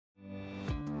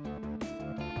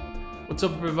What's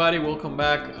up, everybody? Welcome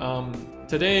back.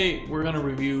 Today we're gonna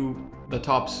review the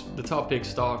top pick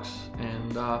stocks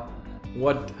and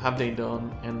what have they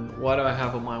done and what I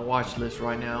have on my watch list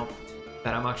right now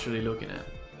that I'm actually looking at.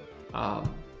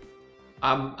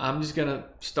 I'm just gonna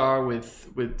start with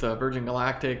Virgin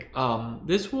Galactic.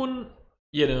 This one,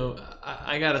 you know,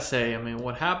 I gotta say, I mean,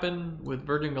 what happened with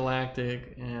Virgin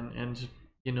Galactic and just,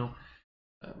 you know,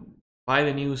 buy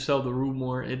the news, sell the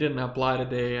rumor. It didn't apply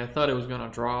today. I thought it was gonna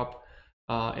drop.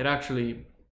 It actually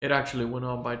went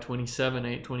up by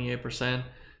 28%.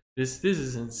 This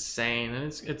is insane,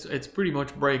 and it's pretty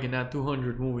much breaking that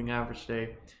 200 moving average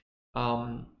day.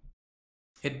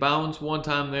 It bounced one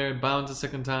time there, it bounced a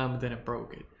second time, but then it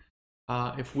broke it.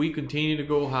 If we continue to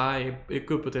go high, it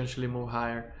could potentially move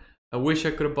higher. I wish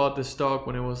I could have bought this stock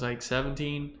when it was like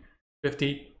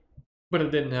 17.50, but I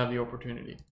didn't have the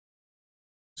opportunity.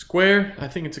 Square, I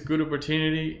think it's a good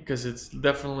opportunity because it's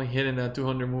definitely hitting that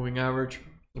 200 moving average.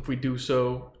 If we do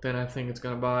so, then I think it's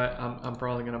gonna buy. I'm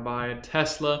probably gonna buy it.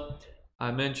 Tesla, I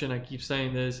keep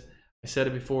saying this. I said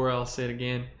it before, I'll say it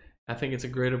again. I think it's a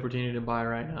great opportunity to buy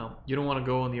right now. You don't want to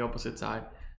go on the opposite side.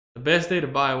 The best day to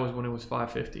buy was when it was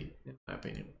 550, in my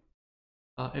opinion.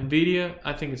 Nvidia,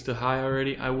 I think it's too high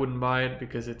already. I wouldn't buy it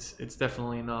because it's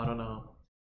definitely not on a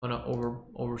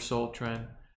oversold trend.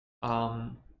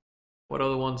 What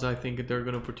other ones I think they're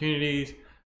good opportunities?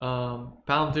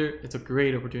 Palantir, it's a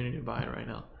great opportunity to buy it right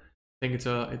now. I think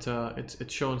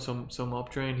it's showing some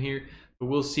uptrend here, but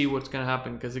we'll see what's gonna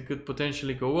happen because it could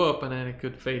potentially go up and then it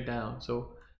could fade down.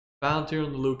 So Palantir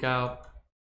on the lookout.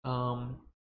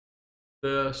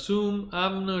 The Zoom,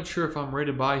 I'm not sure if I'm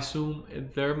ready to buy Zoom.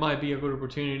 There might be a good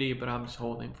opportunity, but I'm just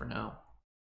holding for now.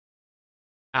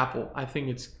 Apple, I think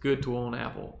it's good to own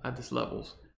Apple at these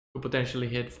levels. Could potentially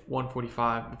hit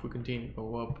 145 if we continue to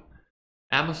go up.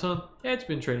 Amazon, yeah, it's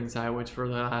been trading sideways for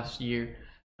the last year.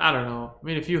 I don't know. I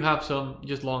mean, if you have some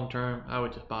just long term, I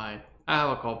would just buy it. I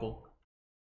have a couple.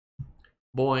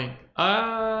 Boeing,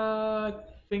 I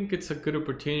think it's a good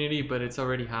opportunity, but it's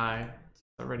already high. It's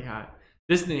already high.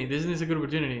 Disney is a good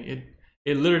opportunity.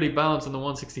 It literally bounced on the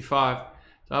 165,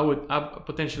 so I would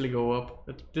potentially go up.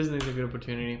 But Disney is a good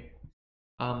opportunity.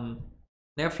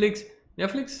 Netflix,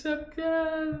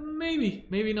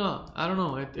 maybe not. I don't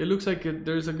know. It looks like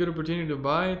there's a good opportunity to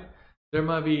buy it. There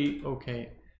might be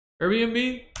okay.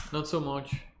 Airbnb, not so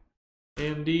much.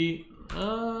 AMD,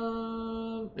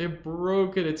 it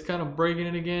broke it. It's kind of breaking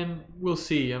it again. We'll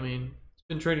see. I mean, it's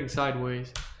been trading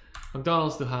sideways.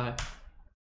 McDonald's too high.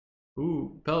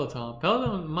 Ooh,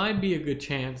 Peloton might be a good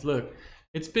chance. Look,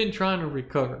 it's been trying to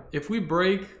recover. If we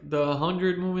break the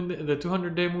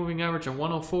 200-day moving average at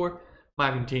 104.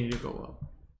 Might continue to go up.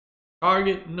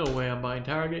 Target, no way I'm buying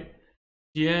Target.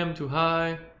 GM too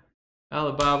high.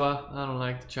 Alibaba, I don't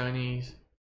like the Chinese.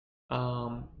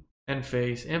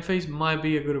 Enphase might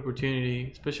be a good opportunity,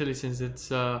 especially since it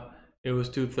was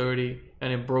 230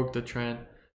 and it broke the trend.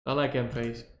 I like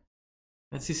Enphase.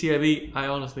 And CCIV, I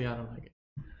don't like it.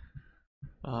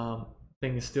 I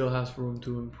think it still has room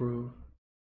to improve.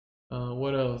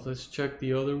 What else? Let's check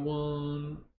the other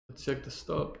one. Let's check the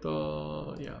stop.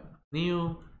 Yeah.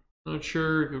 Neo, not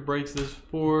sure if it breaks this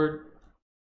support.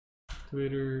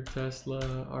 Twitter, Tesla,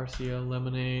 RCL,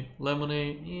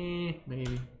 Lemonade,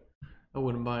 maybe. I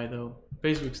wouldn't buy it though.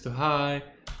 Facebook's too high,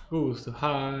 Google's too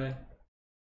high.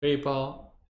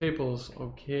 PayPal's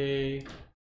okay.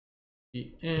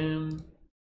 GM,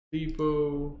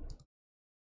 Depot,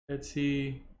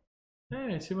 Etsy.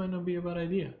 Etsy might not be a bad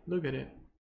idea. Look at it.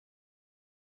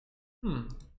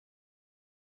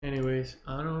 Anyways,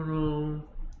 I don't know.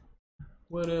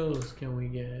 What else can we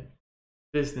get?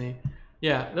 Disney.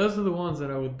 Yeah, those are the ones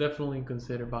that I would definitely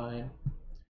consider buying.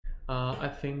 I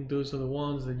think those are the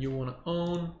ones that you want to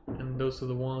own, and those are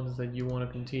the ones that you want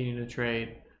to continue to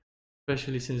trade,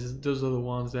 especially since those are the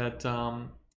ones that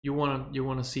you want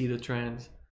to see the trends.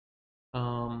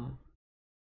 Yeah,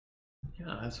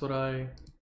 that's what I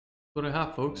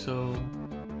have, folks. So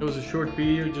it was a short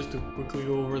video just to quickly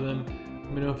go over them.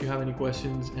 Let me know if you have any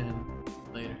questions, and